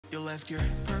You left your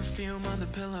perfume on the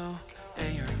pillow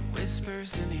and your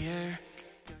whispers in the air.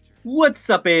 What's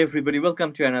up, everybody?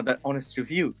 Welcome to another honest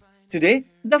review. Today,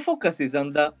 the focus is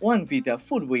on the Wonvita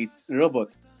Food Waste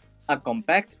Robot, a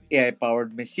compact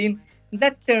AI-powered machine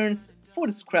that turns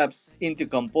food scraps into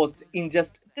compost in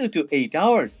just 2 to 8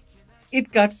 hours.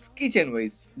 It cuts kitchen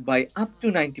waste by up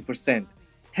to 90%,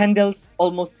 handles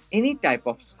almost any type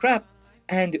of scrap,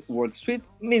 and works with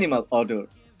minimal odor.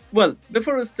 Well,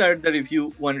 before we start the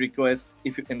review, one request: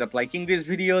 if you end up liking this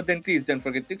video, then please don't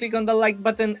forget to click on the like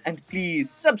button and please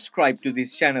subscribe to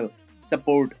this channel.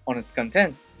 Support honest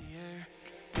content.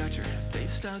 Got your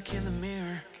face stuck in the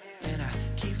mirror, and I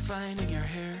keep finding your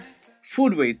hair.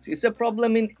 Food waste is a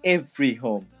problem in every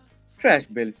home. Trash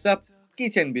builds up,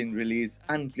 kitchen bin release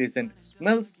unpleasant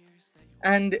smells,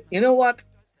 and you know what?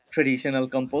 Traditional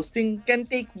composting can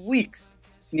take weeks,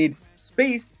 needs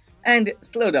space, and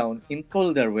slow down in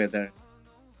colder weather.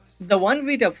 The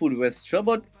Wonvita Food Waste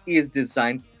Robot is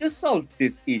designed to solve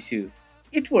this issue.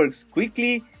 It works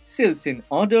quickly, seals in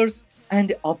odors,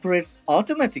 and operates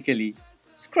automatically.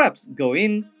 Scraps go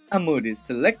in, a mood is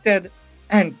selected,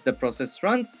 and the process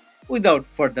runs without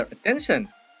further attention.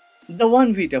 The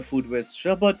Wonvita Food Waste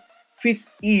Robot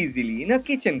fits easily in a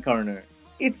kitchen corner.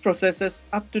 It processes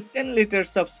up to 10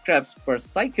 liters of scraps per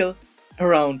cycle,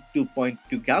 around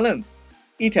 2.2 gallons.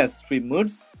 It has 3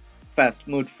 moods: fast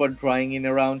mood for drying in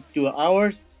around 2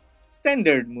 hours,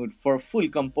 standard mood for full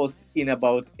compost in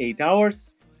about 8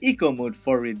 hours, eco mood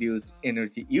for reduced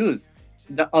energy use.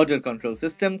 The odor control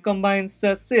system combines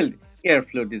a sealed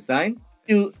airflow design,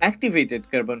 2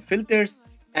 activated carbon filters,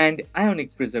 and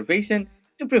ionic preservation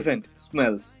to prevent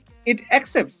smells. It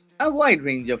accepts a wide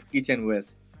range of kitchen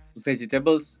waste: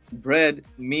 vegetables, bread,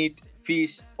 meat,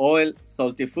 fish, oil,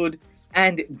 salty food,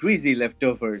 and greasy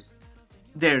leftovers.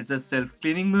 There's a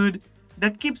self-cleaning mode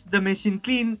that keeps the machine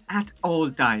clean at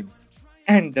all times.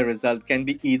 And the result can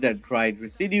be either dried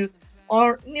residue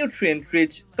or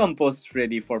nutrient-rich compost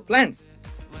ready for plants.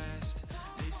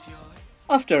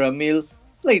 After a meal,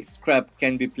 plate scrap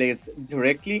can be placed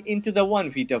directly into the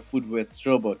Wonvita Food Waste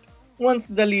Robot. Once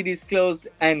the lid is closed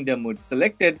and the mood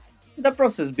selected, the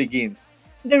process begins.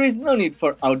 There is no need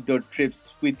for outdoor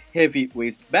trips with heavy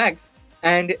waste bags,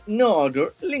 and no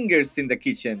odor lingers in the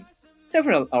kitchen.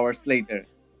 Several hours later,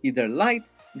 either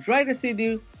light, dry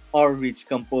residue, or rich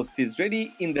compost is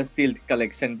ready in the sealed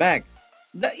collection bag.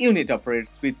 The unit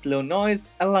operates with low noise,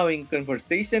 allowing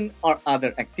conversation or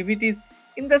other activities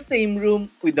in the same room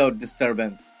without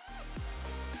disturbance.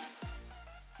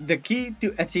 The key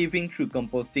to achieving true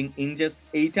composting in just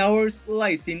 8 hours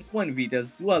lies in Wonvita's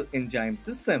dual-enzyme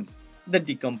system, the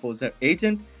decomposer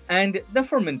agent and the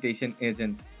fermentation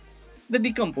agent. The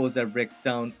decomposer breaks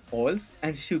down oils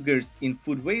and sugars in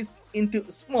food waste into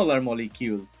smaller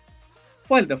molecules,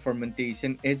 while the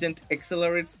fermentation agent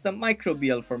accelerates the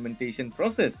microbial fermentation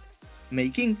process,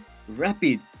 making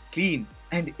rapid, clean,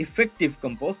 and effective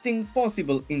composting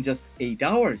possible in just 8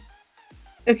 hours.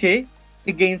 Okay,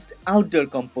 against outdoor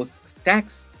compost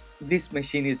stacks, this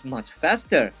machine is much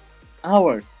faster,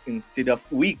 hours instead of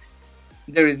weeks.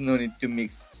 There is no need to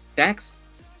mix stacks,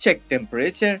 check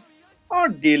temperature, or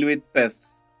deal with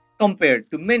pests. Compared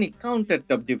to many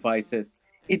countertop devices,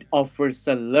 it offers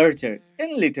a larger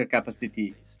 10-liter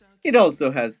capacity. It also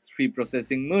has 3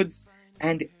 processing modes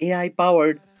and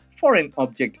AI-powered foreign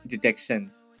object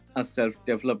detection. A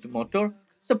self-developed motor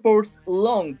supports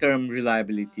long-term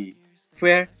reliability.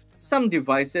 Where some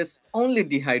devices only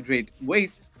dehydrate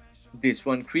waste, this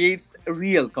one creates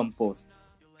real compost,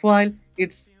 while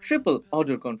its triple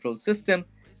odor control system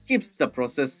keeps the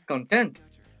process content.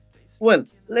 Well,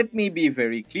 let me be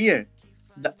very clear.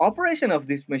 The operation of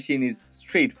this machine is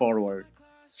straightforward.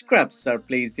 Scraps are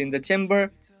placed in the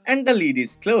chamber and the lid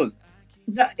is closed.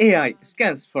 The AI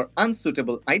scans for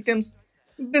unsuitable items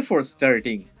before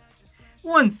starting.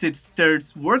 Once it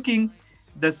starts working,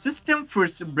 the system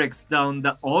first breaks down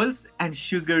the oils and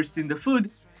sugars in the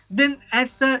food, then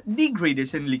adds a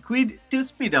degradation liquid to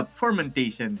speed up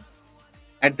fermentation.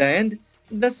 At the end,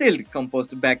 the sealed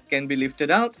compost bag can be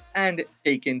lifted out and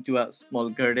taken to a small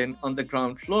garden on the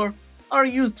ground floor or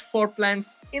used for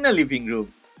plants in a living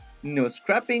room. No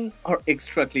scrapping or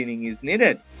extra cleaning is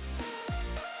needed.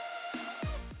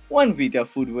 Wonvita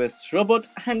Food Waste Robot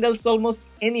handles almost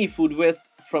any food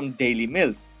waste from daily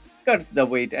meals, cuts the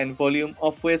weight and volume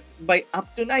of waste by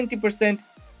up to 90%,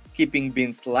 keeping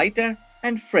bins lighter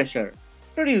and fresher,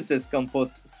 produces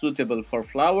compost suitable for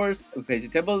flowers,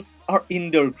 vegetables, or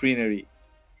indoor greenery,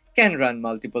 can run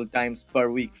multiple times per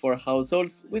week for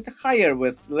households with higher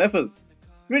waste levels,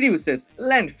 reduces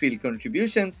landfill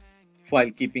contributions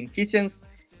while keeping kitchens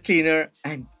cleaner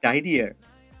and tidier.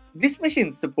 This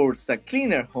machine supports a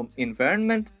cleaner home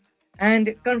environment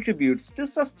and contributes to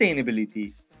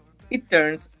sustainability. It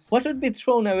turns what would be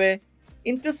thrown away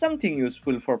into something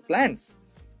useful for plants.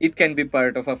 It can be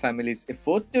part of a family's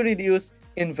effort to reduce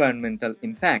environmental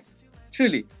impact.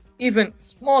 Truly, even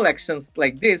small actions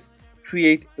like this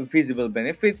create visible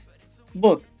benefits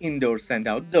both indoors and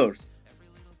outdoors.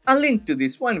 A link to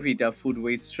this Wonvita Food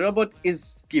Waste Robot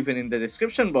is given in the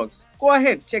description box. Go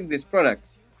ahead, check this product.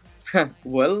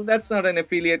 Well, that's not an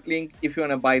affiliate link. If you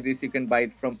wanna buy this, you can buy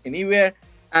it from anywhere.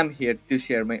 I'm here to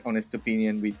share my honest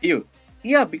opinion with you.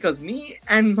 Yeah, because me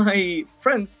and my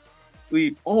friends,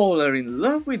 we all are in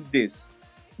love with this.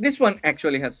 This one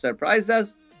actually has surprised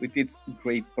us with its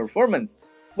great performance.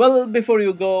 Well, before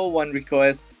you go, one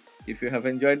request. If you have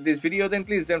enjoyed this video, then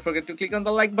please don't forget to click on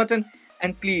the like button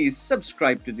and please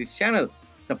subscribe to this channel.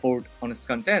 Support honest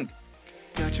content.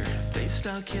 Got your face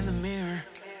stuck in the mirror,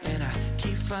 and I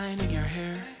keep finding your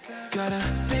hair. Got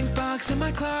a big box in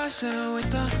my closet with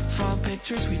the fall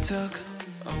pictures we took.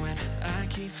 Oh, and I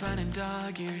keep finding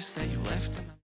dog ears that you left in my